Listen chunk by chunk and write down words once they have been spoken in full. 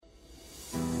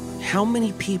How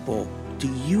many people do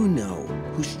you know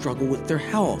who struggle with their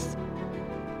health?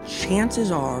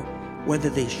 Chances are, whether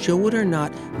they show it or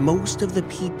not, most of the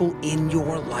people in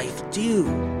your life do.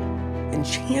 And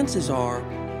chances are,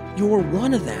 you're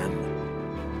one of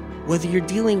them. Whether you're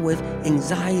dealing with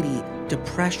anxiety,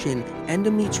 depression,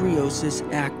 endometriosis,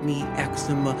 acne,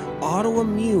 eczema,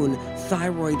 autoimmune,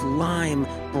 thyroid, Lyme,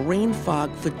 brain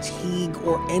fog, fatigue,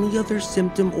 or any other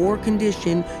symptom or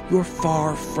condition, you're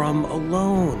far from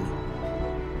alone.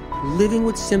 Living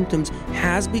with symptoms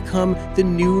has become the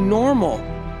new normal.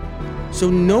 So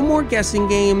no more guessing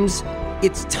games.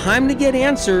 It's time to get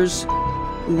answers.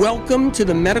 Welcome to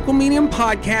the Medical Medium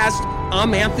Podcast.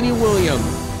 I'm Anthony William.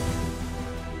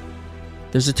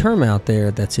 There's a term out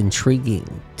there that's intriguing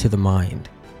to the mind.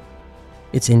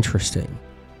 It's interesting,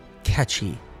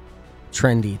 catchy,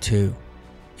 trendy too.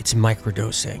 It's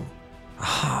microdosing.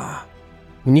 Aha.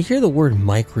 When you hear the word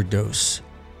microdose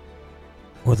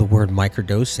or the word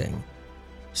microdosing,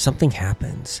 something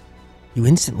happens. You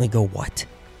instantly go, what?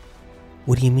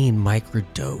 What do you mean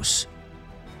microdose?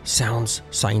 Sounds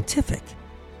scientific.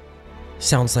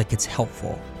 Sounds like it's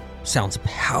helpful. Sounds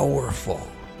powerful.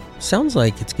 Sounds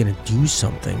like it's going to do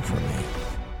something for me.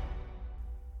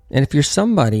 And if you're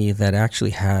somebody that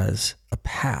actually has a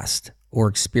past or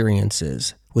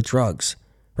experiences with drugs,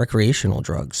 recreational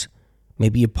drugs,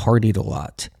 maybe you partied a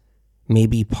lot,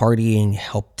 maybe partying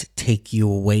helped take you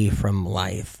away from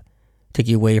life, take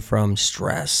you away from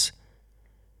stress,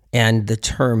 and the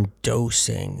term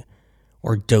dosing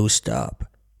or dosed up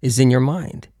is in your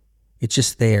mind. It's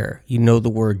just there. You know the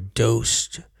word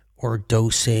dosed or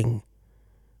dosing,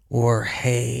 or,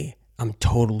 hey, I'm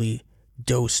totally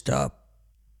dosed up.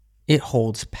 It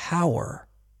holds power.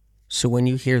 So when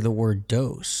you hear the word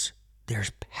dose,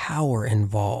 there's power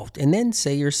involved. And then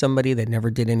say you're somebody that never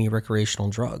did any recreational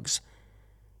drugs.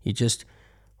 You just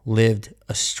lived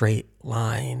a straight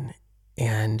line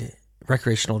and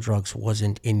recreational drugs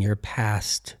wasn't in your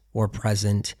past or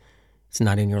present. It's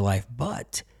not in your life,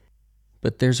 but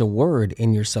there's a word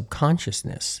in your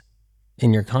subconsciousness,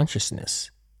 in your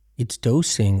consciousness. It's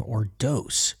dosing or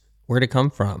dose. Where'd it come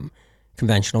from?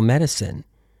 Conventional medicine.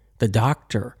 The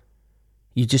doctor.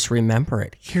 You just remember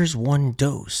it. Here's one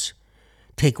dose.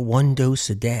 Take one dose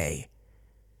a day.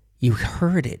 You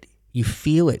heard it. You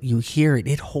feel it. You hear it.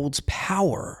 It holds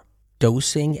power.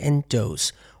 Dosing and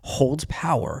dose holds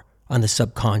power on the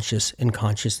subconscious and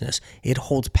consciousness. It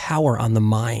holds power on the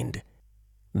mind.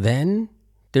 Then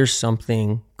there's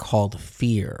something called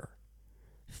fear.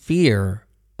 Fear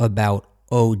about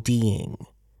ODing,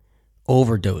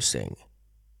 overdosing.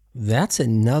 That's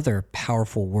another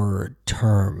powerful word,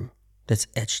 term that's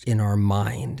etched in our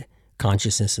mind,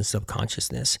 consciousness and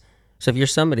subconsciousness. So if you're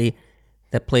somebody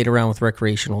that played around with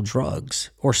recreational drugs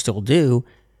or still do,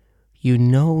 you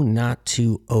know not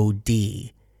to OD.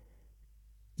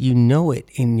 You know it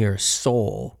in your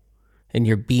soul and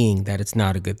your being that it's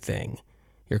not a good thing.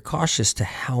 You're cautious to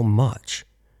how much,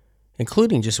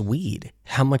 including just weed,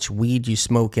 how much weed you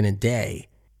smoke in a day.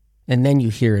 And then you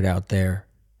hear it out there.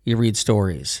 You read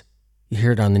stories. You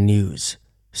hear it on the news.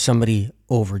 Somebody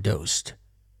overdosed.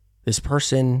 This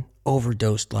person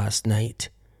overdosed last night.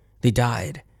 They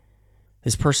died.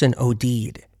 This person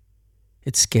OD'd.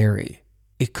 It's scary.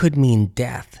 It could mean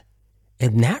death.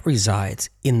 And that resides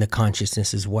in the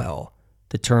consciousness as well.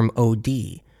 The term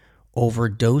OD,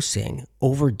 overdosing,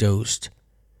 overdosed,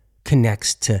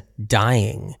 connects to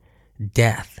dying,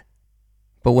 death.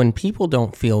 But when people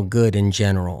don't feel good in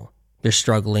general, they're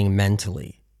struggling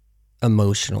mentally,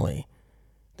 emotionally,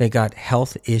 they got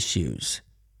health issues,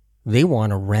 they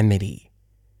want a remedy,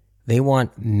 they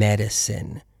want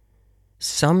medicine,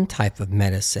 some type of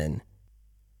medicine.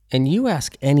 And you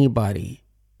ask anybody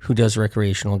who does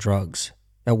recreational drugs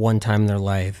at one time in their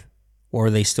life, or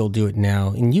they still do it now,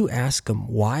 and you ask them,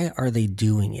 why are they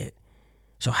doing it?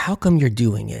 So how come you're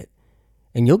doing it?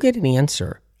 And you'll get an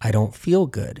answer. I don't feel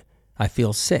good. I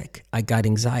feel sick. I got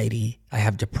anxiety. I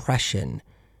have depression.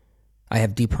 I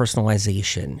have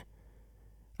depersonalization.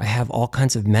 I have all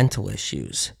kinds of mental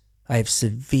issues. I have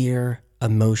severe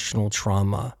emotional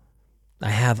trauma.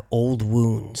 I have old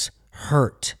wounds,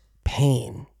 hurt,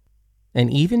 pain. And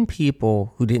even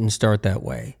people who didn't start that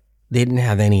way, they didn't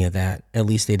have any of that. At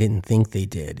least they didn't think they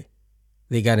did.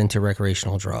 They got into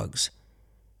recreational drugs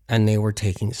and they were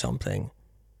taking something.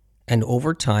 And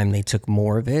over time, they took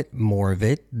more of it.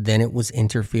 Then it was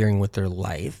interfering with their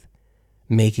life,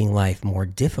 making life more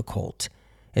difficult,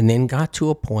 and then got to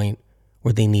a point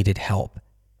where they needed help.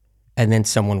 And then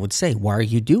someone would say, why are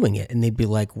you doing it? And they'd be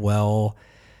like, well,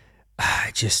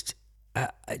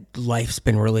 life's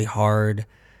been really hard.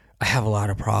 I have a lot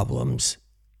of problems.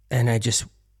 And I just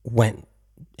went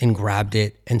and grabbed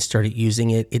it and started using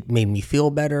it. It made me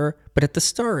feel better. But at the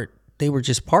start, they were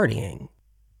just partying.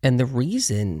 And the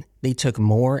reason they took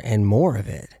more and more of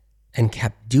it and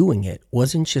kept doing it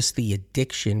wasn't just the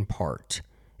addiction part.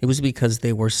 It was because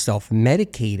they were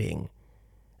self-medicating.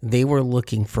 They were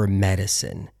looking for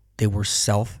medicine. They were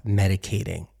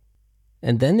self-medicating.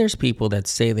 And then there's people that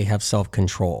say they have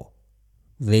self-control.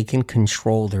 They can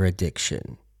control their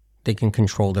addiction. They can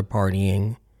control their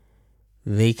partying.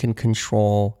 They can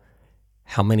control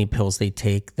how many pills they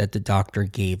take that the doctor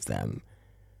gave them.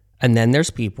 And then there's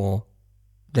people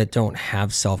that don't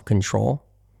have self-control.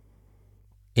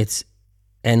 It's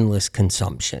endless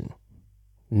consumption.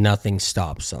 Nothing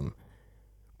stops them.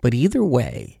 But either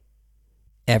way,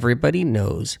 everybody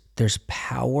knows there's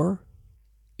power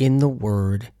in the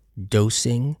word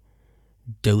dosing,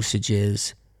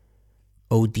 dosages,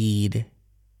 OD'd,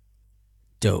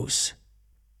 dose.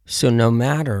 So no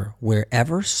matter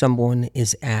wherever someone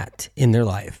is at in their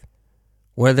life,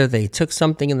 whether they took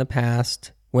something in the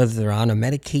past, whether they're on a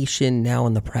medication now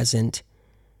in the present,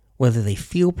 whether they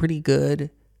feel pretty good,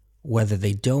 whether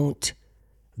they don't,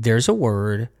 there's a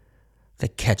word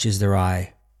that catches their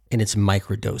eye, and it's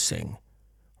microdosing.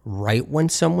 Right when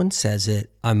someone says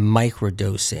it, I'm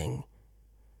microdosing.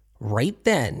 Right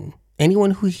then,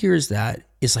 anyone who hears that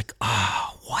is like,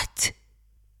 what?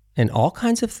 And all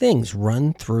kinds of things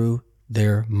run through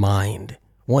their mind.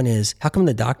 One is, how come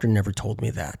the doctor never told me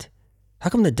that? How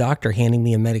come the doctor handing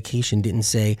me a medication didn't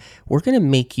say, we're going to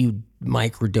make you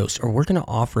microdose, or we're going to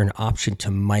offer an option to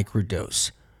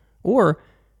microdose? Or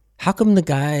how come the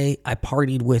guy I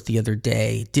partied with the other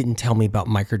day didn't tell me about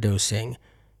microdosing?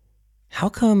 How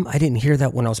come I didn't hear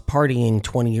that when I was partying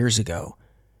 20 years ago?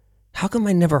 How come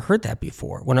I never heard that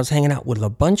before when I was hanging out with a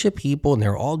bunch of people and they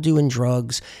were all doing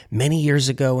drugs many years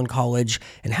ago in college?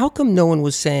 And how come no one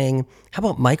was saying, how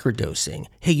about microdosing?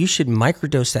 Hey, you should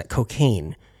microdose that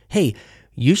cocaine. Hey,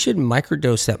 you should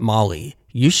microdose that Molly.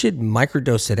 You should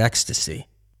microdose that ecstasy.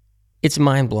 It's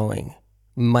mind-blowing.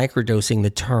 Microdosing, the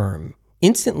term.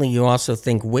 Instantly, you also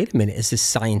think, wait a minute, is this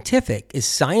scientific? Is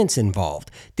science involved?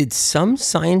 Did some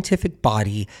scientific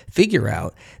body figure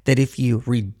out that if you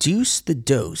reduce the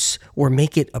dose or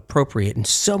make it appropriate in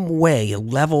some way,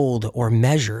 leveled or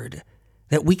measured,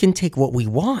 that we can take what we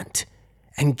want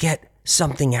and get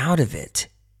something out of it?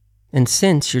 And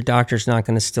since your doctor's not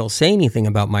going to still say anything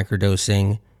about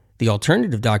microdosing, the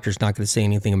alternative doctor's not going to say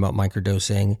anything about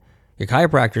microdosing, your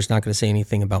chiropractor's not going to say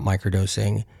anything about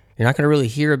microdosing, you're not going to really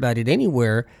hear about it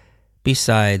anywhere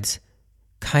besides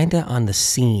kind of on the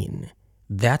scene.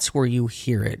 That's where you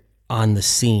hear it, on the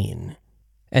scene.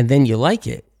 And then you like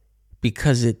it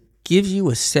because it gives you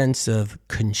a sense of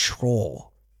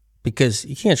control, because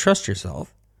you can't trust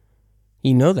yourself.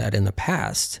 You know that in the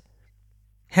past.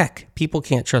 Heck, people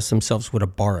can't trust themselves with a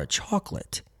bar of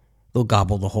chocolate. They'll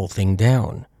gobble the whole thing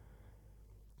down.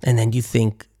 And then you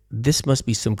think, this must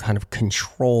be some kind of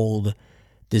controlled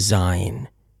design.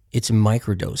 It's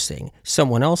microdosing.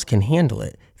 Someone else can handle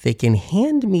it. They can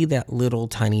hand me that little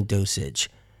tiny dosage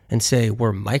and say,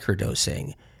 we're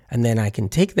microdosing. And then I can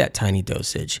take that tiny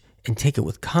dosage and take it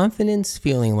with confidence,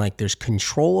 feeling like there's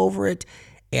control over it,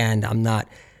 and I'm not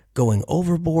going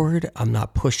overboard. I'm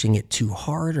not pushing it too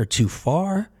hard or too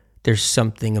far. There's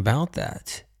something about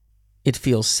that. It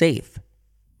feels safe.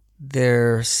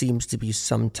 There seems to be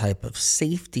some type of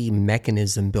safety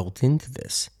mechanism built into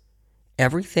this.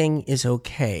 Everything is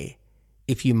okay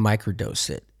if you microdose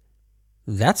it.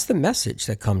 That's the message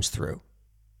that comes through.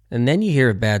 And then you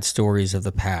hear bad stories of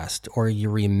the past, or you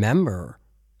remember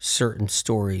certain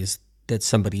stories that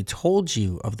somebody told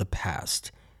you of the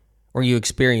past, or you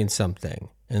experienced something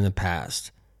in the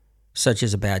past, such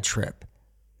as a bad trip.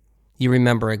 You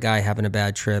remember a guy having a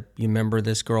bad trip. You remember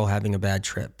this girl having a bad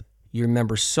trip. You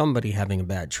remember somebody having a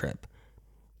bad trip.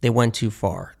 They went too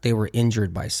far. They were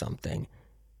injured by something.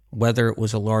 Whether it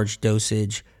was a large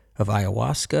dosage of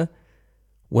ayahuasca,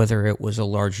 whether it was a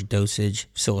large dosage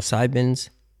of psilocybins,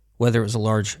 whether it was a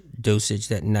large dosage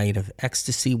that night of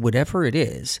ecstasy, whatever it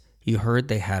is, you heard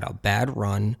they had a bad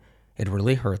run, it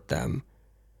really hurt them,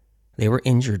 they were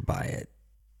injured by it.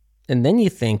 And then you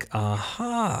think,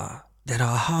 that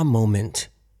aha moment,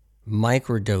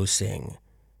 microdosing,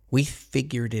 we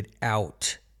figured it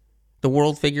out. The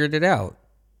world figured it out.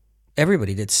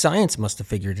 Everybody did. Science must have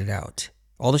figured it out.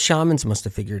 All the shamans must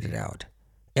have figured it out.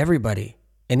 Everybody,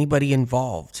 anybody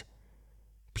involved.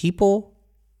 People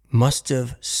must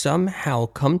have somehow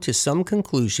come to some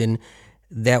conclusion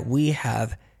that we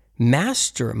have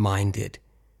masterminded.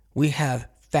 We have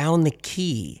found the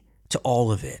key to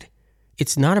all of it.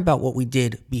 It's not about what we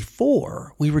did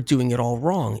before. We were doing it all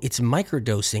wrong. It's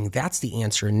microdosing. That's the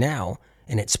answer now.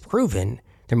 And it's proven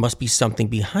There must be something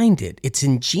behind it. It's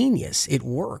ingenious. It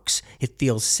works. It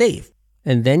feels safe.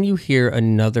 And then you hear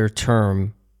another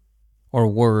term or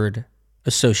word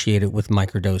associated with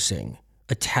microdosing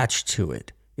attached to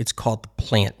it. It's called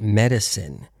plant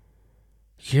medicine.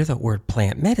 You hear that word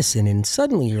plant medicine and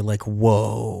suddenly you're like,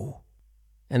 whoa.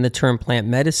 And the term plant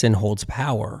medicine holds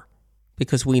power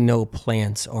because we know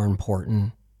plants are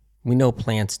important. We know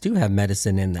plants do have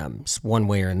medicine in them, one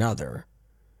way or another.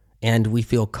 And we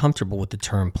feel comfortable with the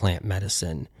term plant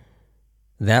medicine.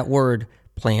 That word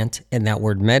plant and that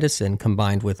word medicine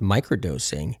combined with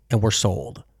microdosing, and we're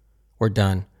sold. We're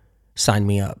done. Sign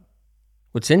me up.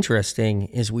 What's interesting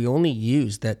is we only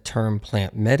use that term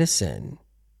plant medicine,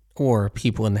 or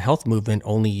people in the health movement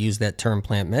only use that term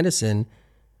plant medicine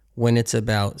when it's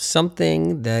about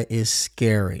something that is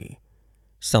scary,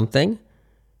 something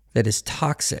that is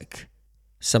toxic,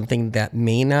 something that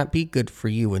may not be good for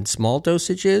you in small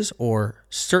dosages or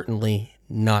certainly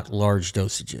not large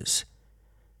dosages,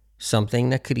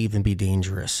 something that could even be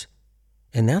dangerous.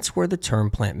 And that's where the term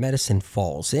plant medicine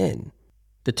falls in.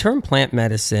 The term plant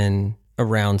medicine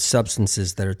around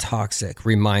substances that are toxic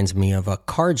reminds me of a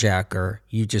carjacker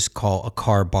you just call a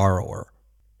car borrower.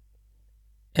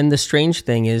 And the strange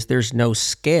thing is there's no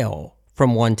scale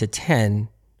from 1 to 10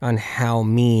 on how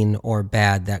mean or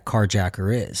bad that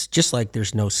carjacker is, just like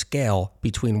there's no scale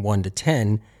between 1 to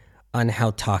 10 on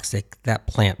how toxic that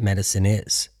plant medicine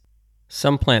is.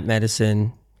 Some plant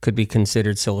medicine could be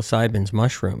considered psilocybin's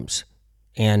mushrooms,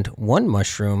 and one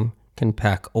mushroom can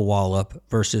pack a wall up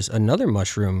versus another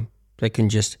mushroom that can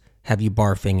just have you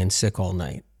barfing and sick all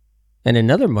night. And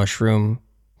another mushroom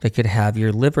that could have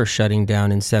your liver shutting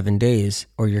down in 7 days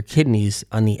or your kidneys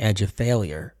on the edge of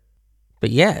failure. But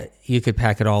yet, you could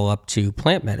pack it all up to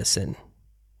plant medicine.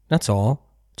 That's all,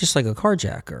 just like a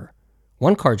carjacker.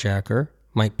 One carjacker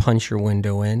might punch your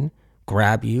window in,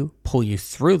 grab you, pull you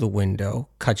through the window,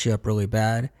 cut you up really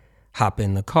bad, hop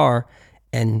in the car,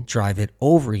 and drive it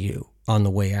over you on the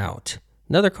way out.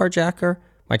 Another carjacker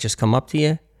might just come up to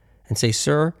you and say,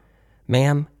 "Sir,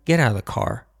 ma'am, get out of the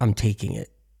car. I'm taking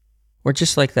it." Or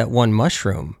just like that one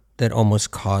mushroom that almost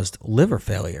caused liver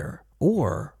failure,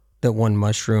 or that one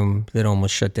mushroom that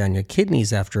almost shut down your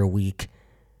kidneys after a week,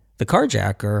 the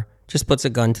carjacker just puts a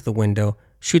gun to the window,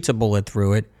 shoots a bullet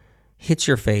through it, hits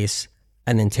your face,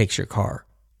 and then takes your car.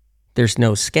 There's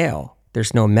no scale.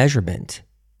 There's no measurement.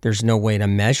 There's no way to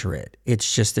measure it.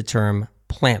 It's just the term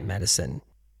plant medicine.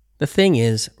 The thing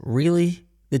is, really,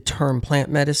 the term plant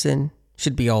medicine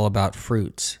should be all about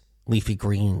fruits, leafy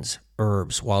greens,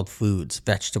 herbs, wild foods,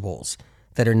 vegetables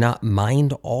that are not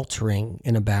mind-altering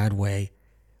in a bad way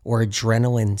or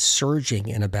adrenaline surging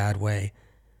in a bad way.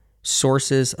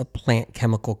 Sources of plant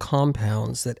chemical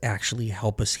compounds that actually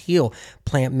help us heal.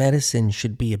 Plant medicine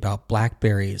should be about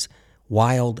blackberries,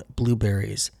 wild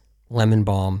blueberries, lemon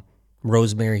balm,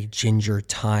 rosemary, ginger,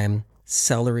 thyme,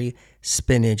 celery,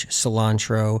 spinach,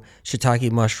 cilantro,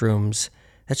 shiitake mushrooms.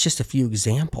 That's just a few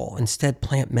examples. Instead,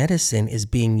 plant medicine is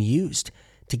being used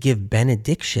to give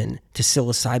benediction to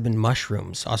psilocybin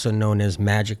mushrooms, also known as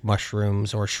magic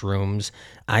mushrooms or shrooms,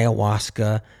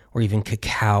 ayahuasca, or even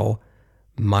cacao,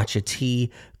 matcha tea,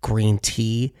 green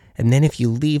tea. And then if you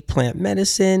leave plant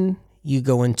medicine, you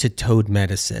go into toad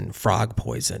medicine, frog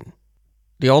poison.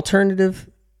 The alternative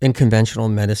and conventional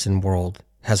medicine world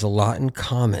has a lot in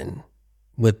common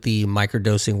with the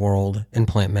microdosing world and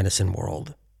plant medicine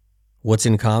world. What's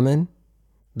in common?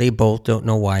 They both don't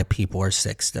know why people are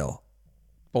sick still.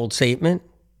 Bold statement?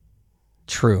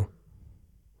 True.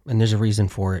 And there's a reason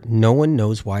for it. No one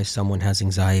knows why someone has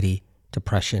anxiety,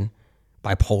 depression,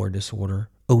 bipolar disorder,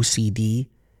 OCD.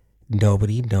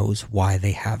 Nobody knows why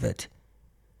they have it.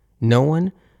 No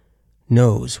one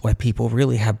knows why people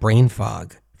really have brain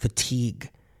fog, fatigue,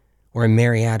 or a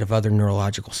myriad of other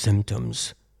neurological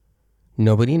symptoms.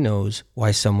 Nobody knows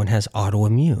why someone has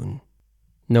autoimmune.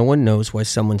 No one knows why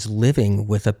someone's living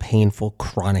with a painful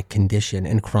chronic condition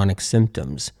and chronic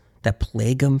symptoms that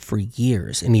plague them for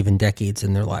years and even decades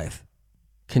in their life.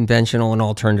 Conventional and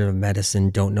alternative medicine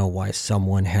don't know why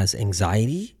someone has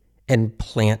anxiety, and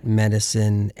plant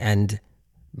medicine and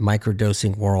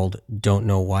microdosing world don't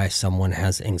know why someone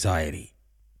has anxiety.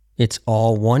 It's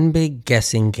all one big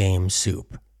guessing game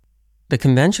soup. The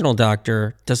conventional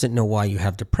doctor doesn't know why you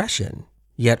have depression,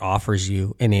 yet offers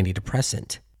you an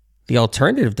antidepressant. The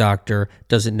alternative doctor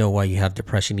doesn't know why you have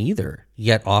depression either,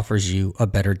 yet offers you a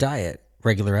better diet,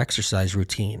 regular exercise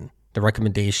routine, the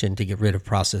recommendation to get rid of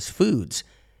processed foods,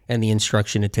 and the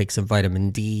instruction to take some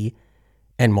vitamin D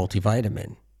and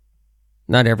multivitamin.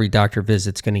 Not every doctor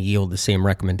visit's going to yield the same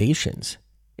recommendations.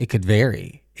 It could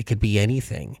vary. It could be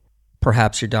anything.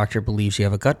 Perhaps your doctor believes you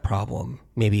have a gut problem.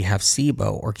 Maybe you have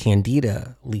SIBO or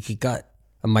candida, leaky gut,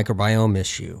 a microbiome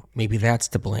issue. Maybe that's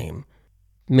to blame.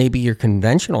 Maybe your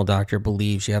conventional doctor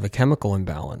believes you have a chemical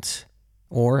imbalance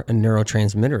or a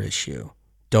neurotransmitter issue,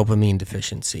 dopamine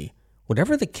deficiency.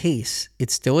 Whatever the case,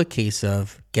 it's still a case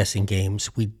of guessing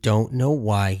games. We don't know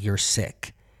why you're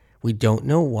sick. We don't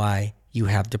know why you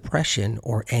have depression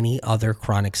or any other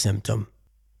chronic symptom.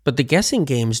 But the guessing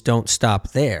games don't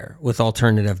stop there with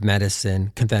alternative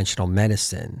medicine, conventional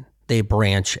medicine. They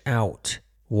branch out.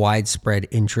 Widespread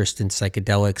interest in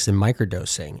psychedelics and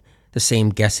microdosing. The same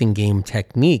guessing game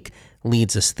technique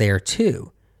leads us there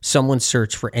too. Someone's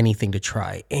search for anything to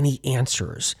try, any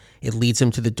answers. It leads them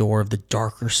to the door of the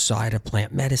darker side of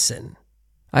plant medicine.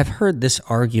 I've heard this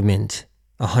argument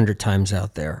 100 times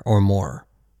out there or more.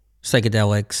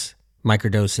 Psychedelics,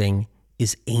 microdosing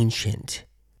is ancient.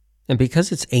 And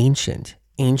because it's ancient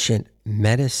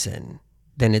medicine,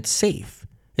 then it's safe.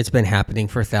 It's been happening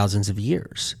for thousands of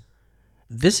years.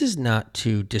 This is not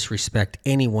to disrespect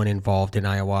anyone involved in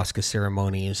ayahuasca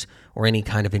ceremonies or any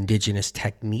kind of indigenous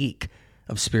technique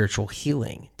of spiritual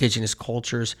healing. Indigenous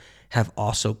cultures have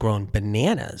also grown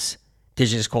bananas.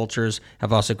 Indigenous cultures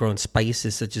have also grown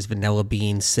spices such as vanilla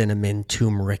beans, cinnamon,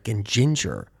 turmeric, and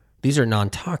ginger. These are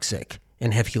non-toxic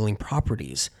and have healing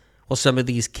properties. Well, some of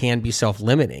these can be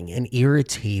self-limiting and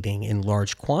irritating in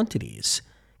large quantities.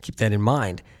 Keep that in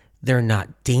mind. They're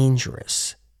not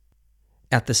dangerous.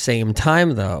 At the same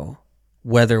time, though,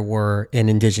 whether we're an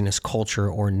indigenous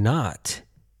culture or not,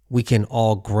 we can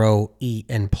all grow, eat,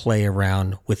 and play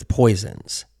around with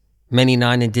poisons. Many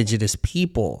non-indigenous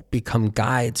people become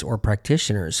guides or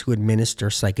practitioners who administer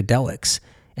psychedelics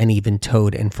and even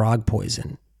toad and frog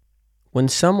poison. When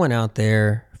someone out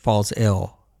there falls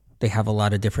ill, they have a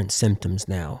lot of different symptoms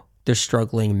now. They're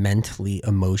struggling mentally,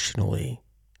 emotionally.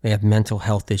 They have mental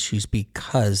health issues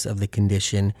because of the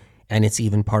condition, and it's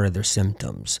even part of their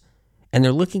symptoms. And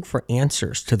they're looking for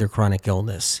answers to their chronic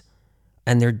illness.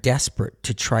 And they're desperate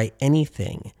to try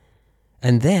anything.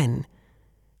 And then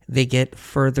they get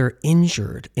further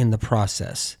injured in the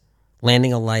process,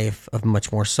 landing a life of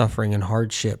much more suffering and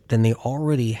hardship than they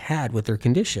already had with their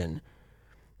condition.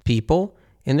 People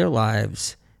in their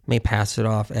lives may pass it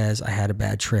off as, I had a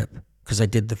bad trip because I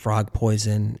did the frog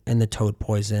poison and the toad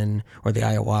poison or the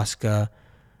ayahuasca,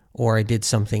 or I did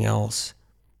something else.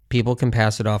 People can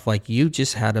pass it off like, you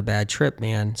just had a bad trip,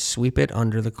 man. Sweep it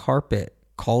under the carpet.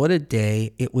 Call it a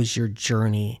day. It was your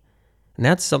journey. And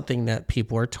that's something that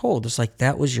people are told. It's like,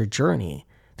 that was your journey.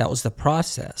 That was the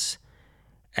process.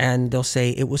 And they'll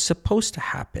say, it was supposed to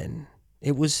happen.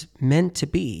 It was meant to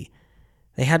be.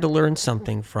 They had to learn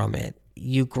something from it.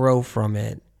 You grow from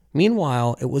it.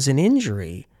 Meanwhile, it was an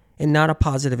injury and not a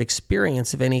positive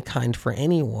experience of any kind for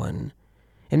anyone.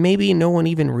 And maybe no one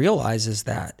even realizes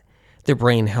that. Their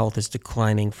brain health is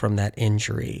declining from that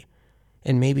injury.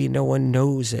 And maybe no one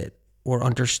knows it or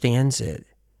understands it.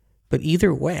 But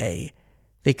either way,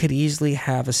 they could easily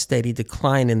have a steady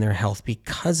decline in their health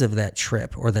because of that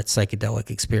trip or that psychedelic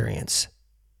experience.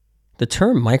 The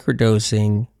term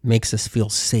microdosing makes us feel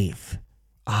safe.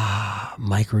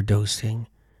 Microdosing.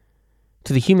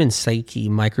 To the human psyche,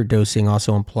 microdosing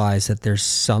also implies that there's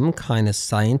some kind of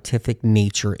scientific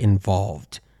nature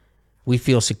involved. We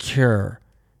feel secure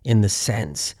in the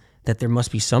sense that there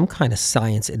must be some kind of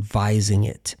science advising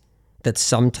it, that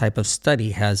some type of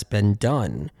study has been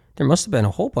done. There must have been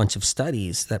a whole bunch of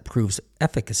studies that proves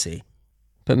efficacy.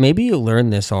 But maybe you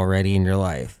learned this already in your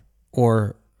life,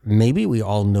 or maybe we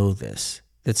all know this,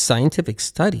 that scientific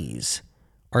studies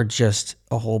are just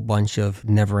a whole bunch of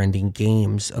never-ending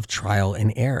games of trial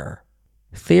and error.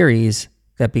 Theories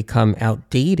that become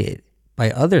outdated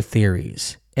by other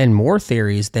theories, and more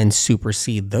theories then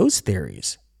supersede those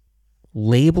theories.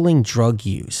 Labeling drug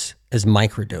use as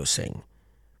microdosing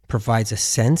provides a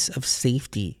sense of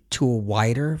safety to a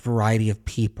wider variety of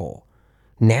people.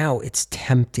 Now it's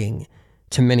tempting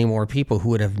to many more people who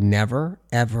would have never,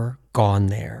 ever gone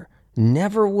there,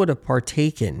 never would have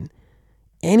partaken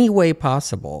any way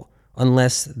possible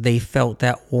unless they felt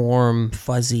that warm,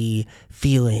 fuzzy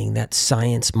feeling that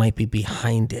science might be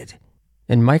behind it.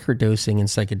 And microdosing and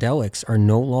psychedelics are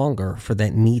no longer for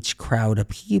that niche crowd of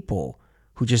people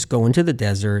who just go into the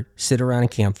desert, sit around a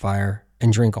campfire,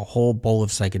 and drink a whole bowl of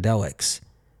psychedelics.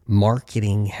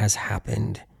 Marketing has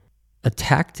happened. A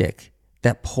tactic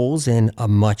that pulls in a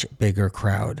much bigger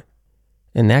crowd.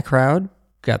 And that crowd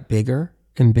got bigger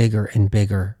and bigger and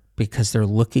bigger because they're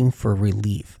looking for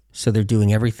relief. So they're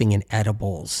doing everything in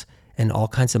edibles and all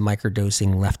kinds of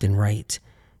microdosing left and right,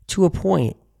 to a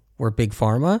point where Big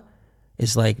Pharma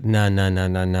is like,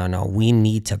 no, we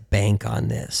need to bank on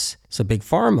this. So Big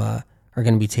Pharma are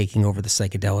going to be taking over the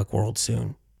psychedelic world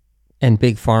soon. And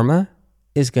Big Pharma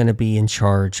is going to be in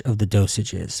charge of the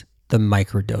dosages, the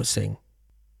microdosing.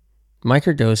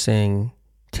 Microdosing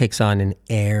takes on an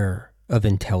air of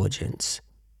intelligence,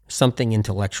 something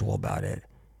intellectual about it.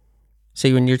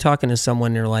 So when you're talking to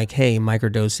someone, they're like, hey,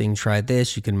 microdosing, try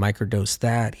this. You can microdose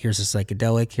that. Here's a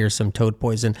psychedelic. Here's some toad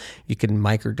poison. You can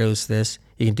microdose this.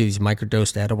 You can do these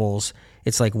microdosed edibles.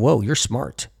 It's like, whoa, you're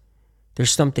smart.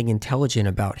 There's something intelligent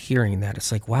about hearing that.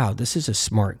 It's like, wow, this is a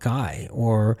smart guy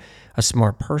or a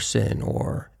smart person,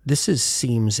 or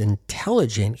seems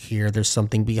intelligent here. There's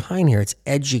something behind here. It's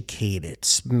educated,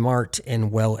 smart, and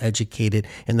well educated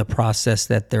in the process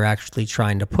that they're actually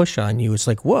trying to push on you. It's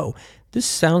like, whoa, this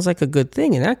sounds like a good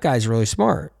thing, and that guy's really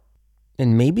smart.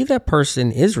 And maybe that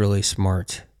person is really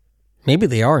smart. Maybe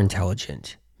they are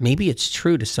intelligent. Maybe it's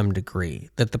true to some degree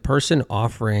that the person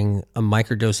offering a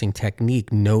microdosing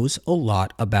technique knows a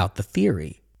lot about the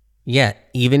theory. Yet,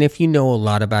 even if you know a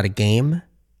lot about a game,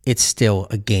 it's still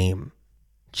a game.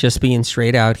 Just being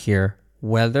straight out here,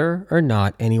 whether or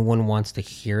not anyone wants to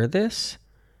hear this,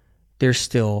 there's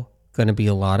still going to be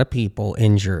a lot of people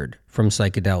injured from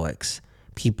psychedelics.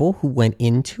 People who went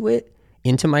into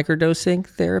microdosing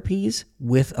therapies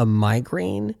with a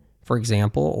migraine, for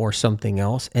example, or something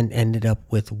else, and ended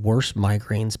up with worse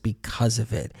migraines because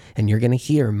of it. And you're going to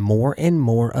hear more and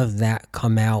more of that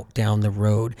come out down the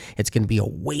road. It's going to be a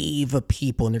wave of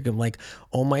people, and they're going to be like,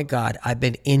 oh my God, I've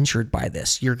been injured by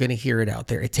this. You're going to hear it out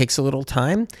there. It takes a little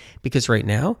time because right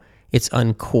now it's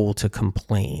uncool to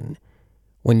complain.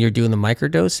 When you're doing the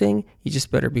microdosing, you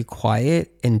just better be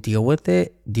quiet and deal with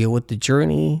it, deal with the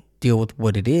journey, deal with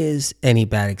what it is. Any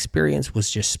bad experience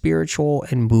was just spiritual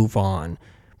and move on.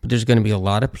 But there's going to be a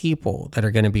lot of people that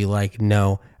are going to be like,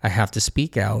 no, I have to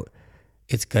speak out.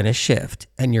 It's going to shift,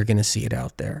 and you're going to see it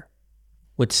out there.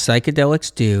 What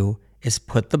psychedelics do is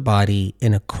put the body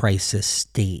in a crisis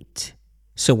state.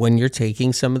 So when you're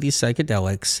taking some of these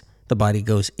psychedelics, the body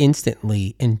goes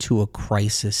instantly into a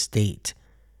crisis state.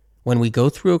 When we go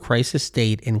through a crisis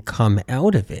state and come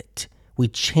out of it, we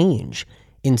change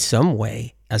in some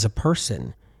way as a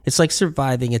person. It's like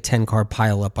surviving a 10-car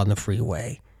pileup on the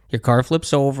freeway. Your car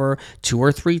flips over 2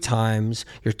 or 3 times,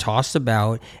 you're tossed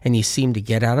about, and you seem to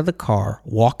get out of the car,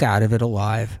 walk out of it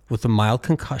alive with a mild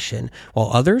concussion, while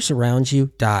others around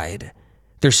you died.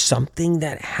 There's something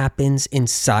that happens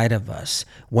inside of us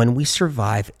when we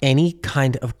survive any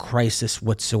kind of crisis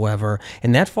whatsoever,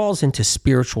 and that falls into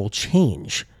spiritual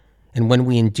change. And when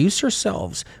we induce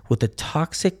ourselves with a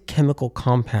toxic chemical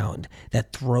compound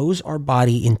that throws our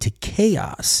body into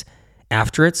chaos,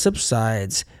 after it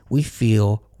subsides, we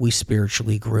feel we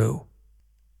spiritually grew.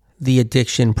 The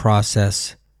addiction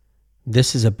process.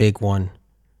 This is a big one.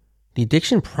 The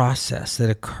addiction process that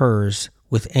occurs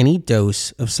with any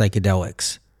dose of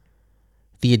psychedelics.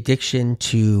 The addiction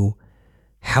to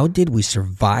how did we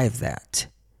survive that?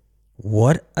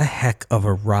 What a heck of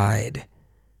a ride.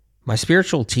 My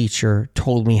spiritual teacher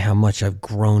told me how much I've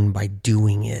grown by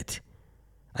doing it.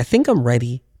 I think I'm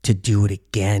ready to do it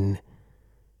again.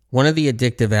 One of the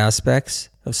addictive aspects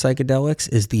of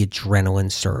psychedelics is the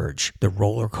adrenaline surge, the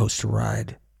roller coaster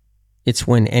ride. It's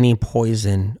when any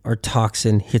poison or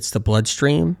toxin hits the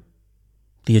bloodstream,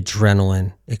 the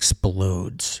adrenaline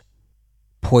explodes.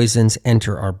 Poisons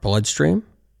enter our bloodstream,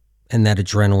 and that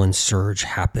adrenaline surge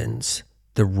happens,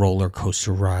 the roller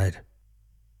coaster ride.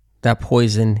 That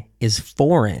poison is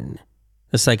foreign.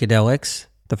 The psychedelics,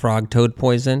 the frog toad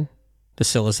poison, the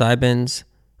psilocybins,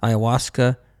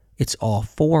 ayahuasca, it's all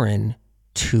foreign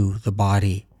to the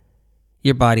body.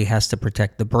 Your body has to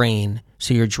protect the brain,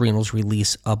 so your adrenals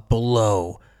release a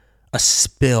blow, a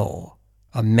spill,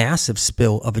 a massive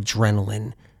spill of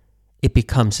adrenaline. It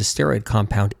becomes a steroid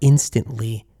compound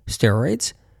instantly.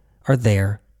 Steroids are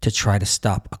there to try to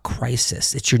stop a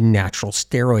crisis. It's your natural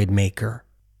steroid maker.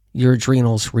 Your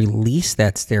adrenals release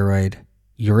that steroid,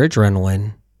 your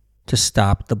adrenaline, to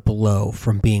stop the blow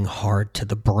from being hard to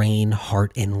the brain,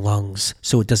 heart, and lungs,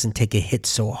 so it doesn't take a hit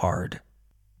so hard.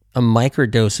 A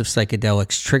microdose of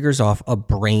psychedelics triggers off a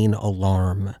brain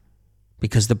alarm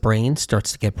because the brain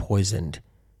starts to get poisoned.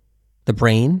 The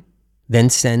brain then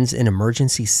sends an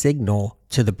emergency signal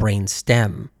to the brain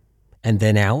stem and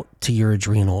then out to your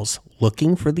adrenals,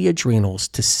 looking for the adrenals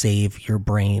to save your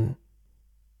brain.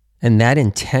 And that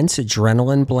intense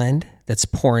adrenaline blend that's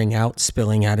pouring out,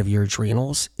 spilling out of your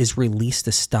adrenals is released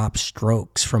to stop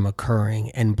strokes from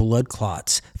occurring and blood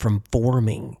clots from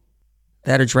forming.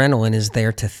 That adrenaline is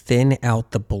there to thin out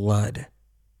the blood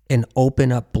and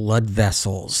open up blood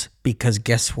vessels because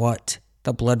guess what?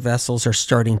 The blood vessels are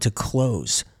starting to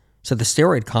close. So the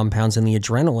steroid compounds in the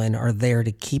adrenaline are there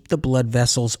to keep the blood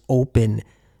vessels open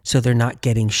so they're not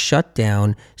getting shut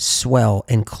down, swell,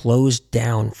 and closed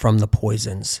down from the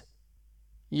poisons.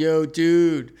 Yo,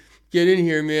 dude, get in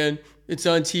here, man. It's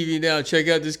on TV now. Check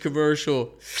out this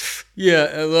commercial.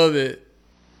 Yeah, I love it.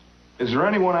 Is there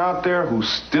anyone out there who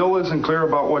still isn't clear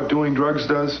about what doing drugs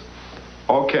does?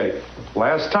 Okay,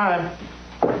 last time.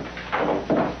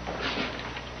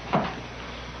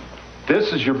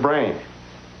 This is your brain.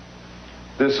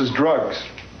 This is drugs.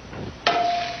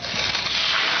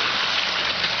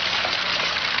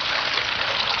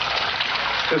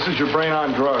 This is your brain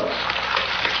on drugs.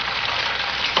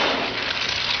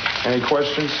 Any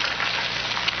questions?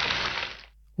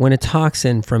 When a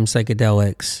toxin from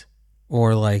psychedelics,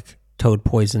 or like toad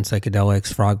poison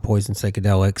psychedelics, frog poison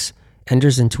psychedelics,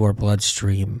 enters into our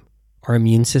bloodstream, our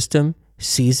immune system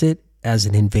sees it as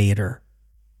an invader.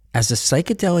 As a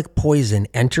psychedelic poison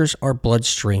enters our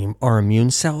bloodstream, our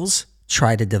immune cells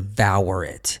try to devour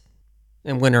it.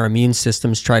 And when our immune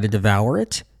systems try to devour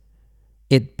it,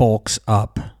 it bulks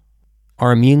up.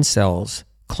 Our immune cells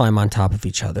climb on top of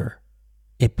each other.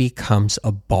 It becomes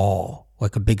a ball,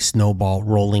 like a big snowball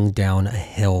rolling down a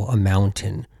hill, a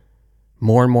mountain.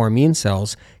 More and more immune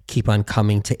cells keep on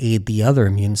coming to aid the other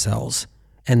immune cells,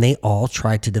 and they all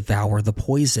try to devour the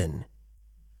poison.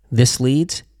 This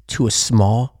leads to a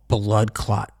small blood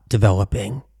clot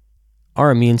developing.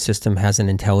 Our immune system has an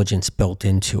intelligence built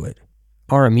into it.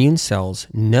 Our immune cells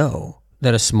know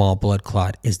that a small blood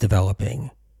clot is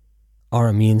developing. Our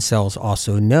immune cells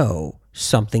also know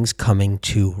something's coming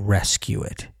to rescue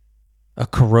it. A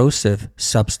corrosive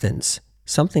substance,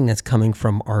 something that's coming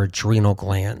from our adrenal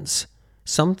glands,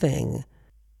 something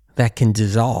that can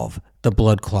dissolve the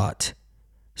blood clot,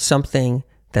 something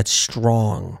that's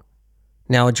strong.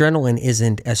 Now, adrenaline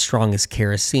isn't as strong as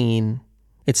kerosene.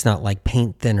 It's not like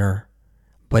paint thinner,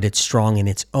 but it's strong in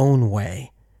its own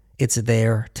way. It's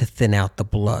there to thin out the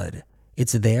blood.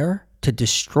 It's there to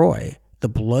destroy the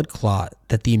blood clot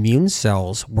that the immune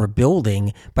cells were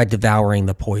building by devouring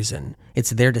the poison.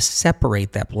 It's there to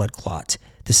separate that blood clot,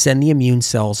 to send the immune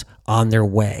cells on their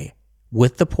way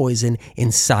with the poison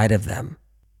inside of them.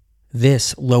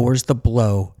 This lowers the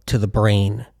blow to the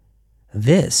brain.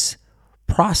 This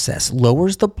process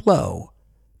lowers the blow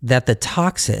that the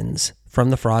toxins from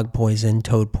the frog poison,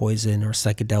 toad poison, or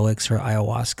psychedelics, or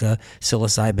ayahuasca,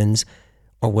 psilocybins,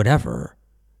 or whatever,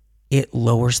 it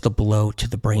lowers the blow to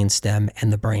the brainstem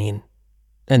and the brain.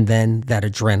 And then that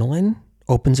adrenaline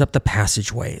opens up the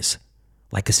passageways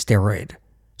like a steroid.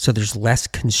 So there's less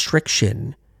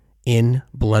constriction in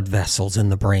blood vessels in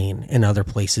the brain and other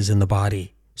places in the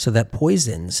body. So that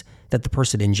poisons that the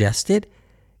person ingested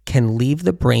can leave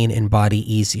the brain and body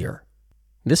easier.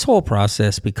 This whole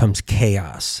process becomes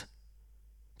chaos.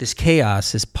 This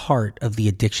chaos is part of the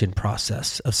addiction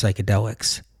process of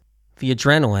psychedelics. The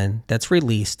adrenaline that's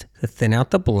released to thin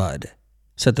out the blood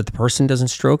so that the person doesn't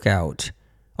stroke out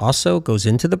also goes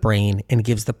into the brain and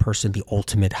gives the person the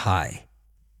ultimate high.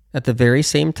 At the very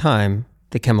same time,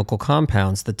 the chemical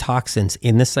compounds, the toxins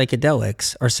in the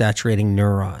psychedelics, are saturating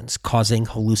neurons, causing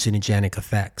hallucinogenic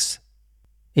effects.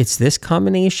 It's this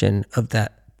combination of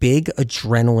that big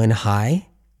adrenaline high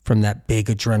from that big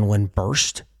adrenaline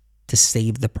burst to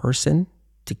save the person,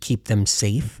 to keep them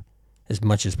safe as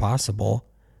much as possible,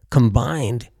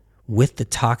 combined with the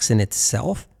toxin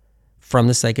itself from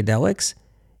the psychedelics,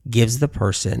 gives the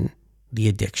person the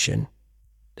addiction.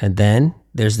 And then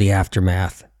there's the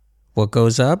aftermath. What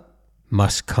goes up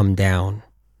must come down.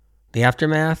 The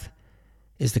aftermath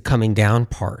is the coming down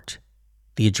part.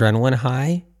 The adrenaline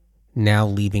high now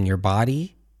leaving your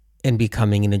body and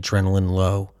becoming an adrenaline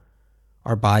low.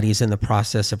 Our body's in the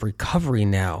process of recovery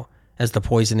now as the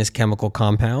poisonous chemical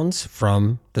compounds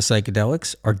from the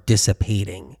psychedelics are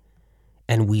dissipating.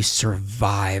 And we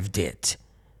survived it.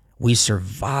 We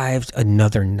survived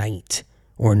another night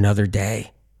or another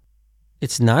day.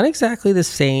 It's not exactly the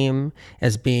same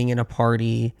as being in a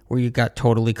party where you got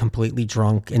totally, completely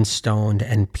drunk and stoned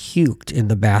and puked in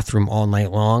the bathroom all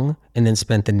night long and then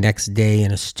spent the next day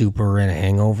in a stupor and a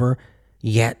hangover.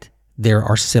 Yet, there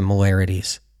are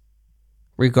similarities.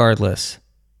 Regardless,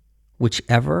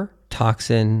 whichever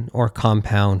toxin or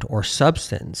compound or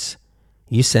substance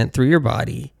you sent through your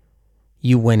body,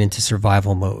 you went into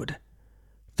survival mode.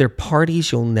 They're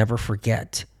parties you'll never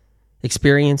forget.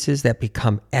 Experiences that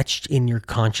become etched in your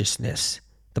consciousness.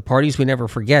 The parties we never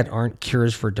forget aren't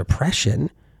cures for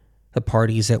depression. The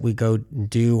parties that we go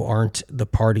do aren't the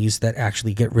parties that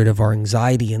actually get rid of our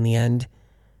anxiety in the end.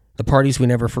 The parties we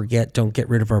never forget don't get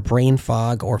rid of our brain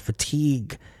fog or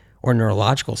fatigue or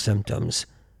neurological symptoms.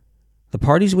 The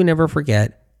parties we never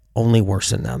forget only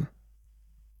worsen them.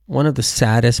 One of the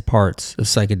saddest parts of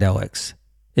psychedelics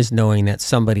is knowing that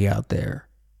somebody out there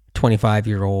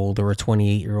 25-year-old or a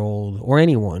 28-year-old or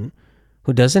anyone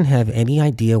who doesn't have any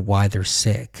idea why they're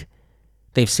sick.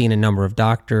 They've seen a number of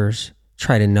doctors,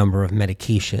 tried a number of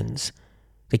medications.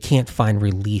 They can't find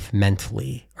relief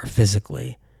mentally or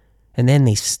physically. And then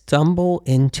they stumble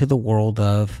into the world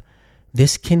of,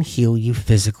 this can heal you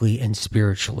physically and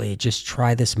spiritually. Just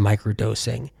try this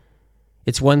microdosing.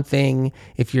 It's one thing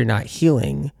if you're not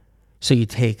healing, so you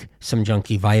take some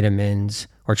junky vitamins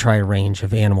or try a range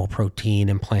of animal protein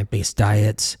and plant-based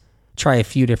diets, try a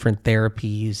few different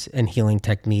therapies and healing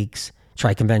techniques,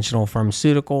 try conventional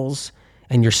pharmaceuticals,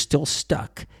 and you're still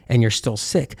stuck and you're still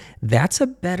sick. That's a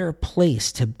better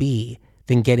place to be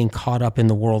than getting caught up in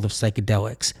the world of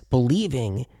psychedelics,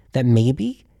 believing that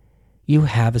maybe you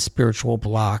have a spiritual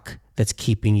block that's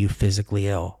keeping you physically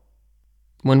ill.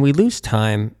 When we lose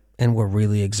time and we're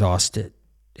really exhausted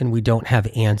and we don't have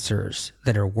answers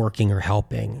that are working or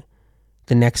helping,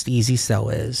 the next easy sell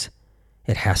is,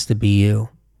 it has to be you.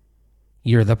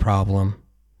 You're the problem.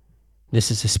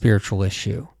 This is a spiritual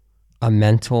issue, a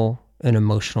mental and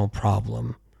emotional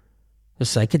problem. The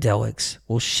psychedelics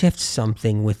will shift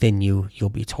something within you, you'll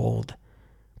be told,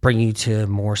 bring you to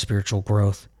more spiritual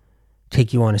growth,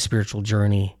 take you on a spiritual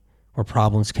journey where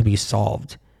problems can be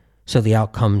solved, so the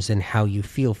outcomes and how you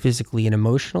feel physically and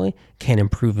emotionally can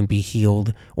improve and be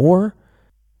healed. Or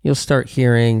you'll start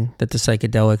hearing that the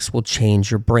psychedelics will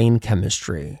change your brain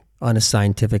chemistry on a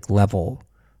scientific level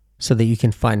so that you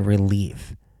can find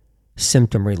relief,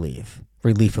 symptom relief,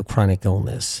 relief of chronic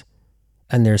illness.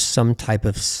 And there's some type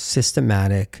of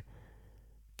systematic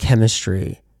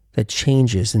chemistry that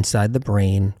changes inside the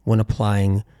brain when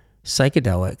applying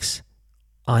psychedelics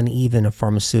on even a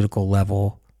pharmaceutical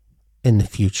level in the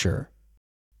future.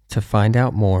 To find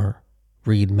out more,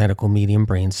 read Medical Medium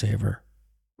Brain Saver.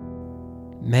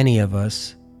 Many of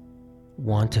us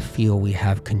want to feel we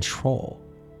have control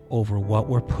over what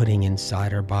we're putting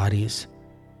inside our bodies.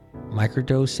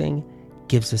 Microdosing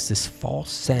gives us this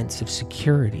false sense of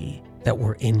security that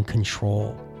we're in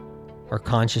control. Our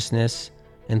consciousness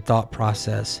and thought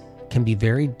process can be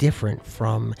very different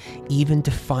from, even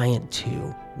defiant to,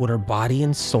 what our body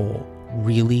and soul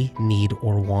really need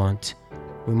or want.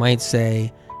 We might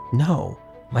say, no,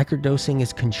 microdosing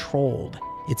is controlled,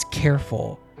 it's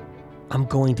careful, I'm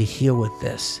going to heal with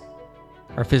this.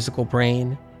 Our physical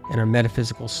brain and our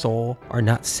metaphysical soul are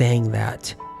not saying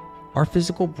that. Our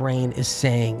physical brain is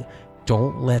saying,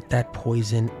 don't let that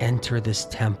poison enter this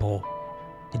temple.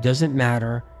 It doesn't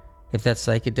matter if that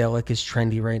psychedelic is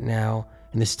trendy right now,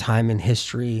 in this time in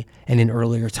history and in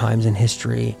earlier times in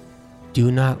history.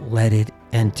 Do not let it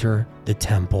enter the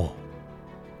temple.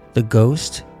 The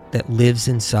ghost that lives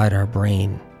inside our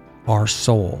brain, our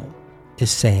soul,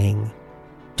 is saying,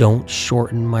 don't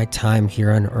shorten my time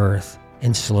here on earth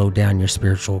and slow down your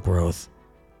spiritual growth.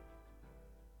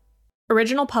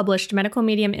 Original published medical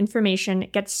medium information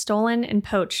gets stolen and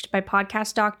poached by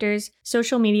podcast doctors,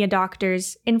 social media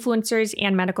doctors, influencers,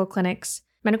 and medical clinics.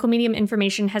 Medical medium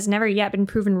information has never yet been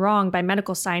proven wrong by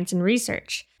medical science and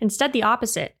research. Instead, the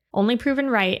opposite. Only proven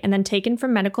right and then taken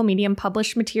from medical medium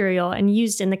published material and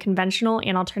used in the conventional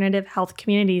and alternative health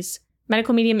communities.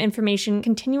 Medical medium information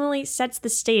continually sets the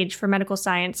stage for medical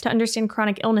science to understand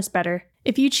chronic illness better.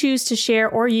 If you choose to share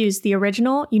or use the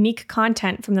original, unique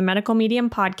content from the Medical Medium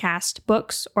podcast,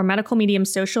 books, or Medical Medium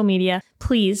social media,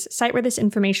 please cite where this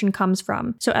information comes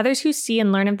from, so others who see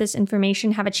and learn of this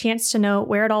information have a chance to know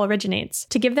where it all originates,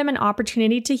 to give them an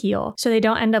opportunity to heal, so they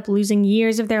don't end up losing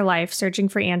years of their life searching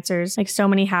for answers like so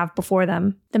many have before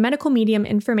them. The Medical Medium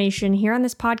information here on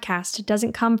this podcast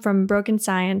doesn't come from broken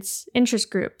science, interest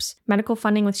groups, medical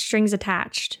funding with strings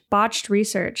attached, botched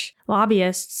research,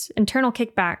 lobbyists, internal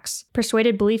kickbacks,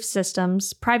 persuaded belief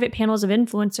systems, private panels of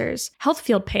influencers, health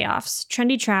field payoffs,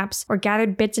 trendy traps, or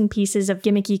gathered bits and pieces of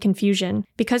gimmicky confusion.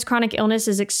 Because chronic illness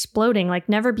is exploding like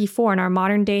never before in our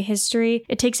modern day history,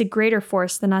 it takes a greater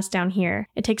force than us down here.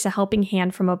 It takes a helping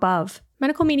hand from above.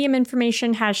 Medical medium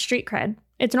information has street cred.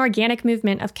 It's an organic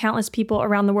movement of countless people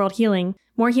around the world healing.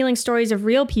 More healing stories of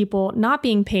real people not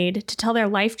being paid to tell their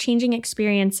life-changing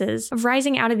experiences of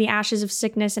rising out of the ashes of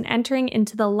sickness and entering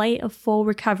into the light of full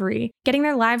recovery, getting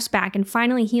their lives back and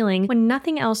finally healing when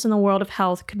nothing else in the world of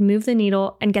health could move the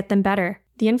needle and get them better.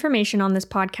 The information on this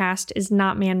podcast is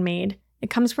not man-made. It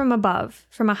comes from above,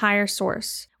 from a higher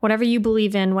source. Whatever you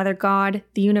believe in, whether God,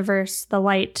 the universe, the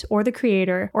light, or the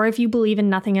creator, or if you believe in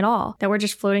nothing at all, that we're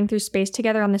just floating through space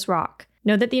together on this rock.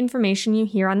 Know that the information you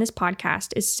hear on this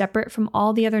podcast is separate from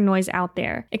all the other noise out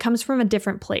there. It comes from a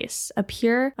different place, a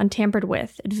pure, untampered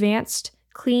with, advanced,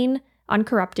 clean,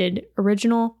 uncorrupted,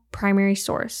 original, primary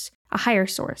source, a higher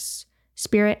source,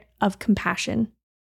 spirit of compassion.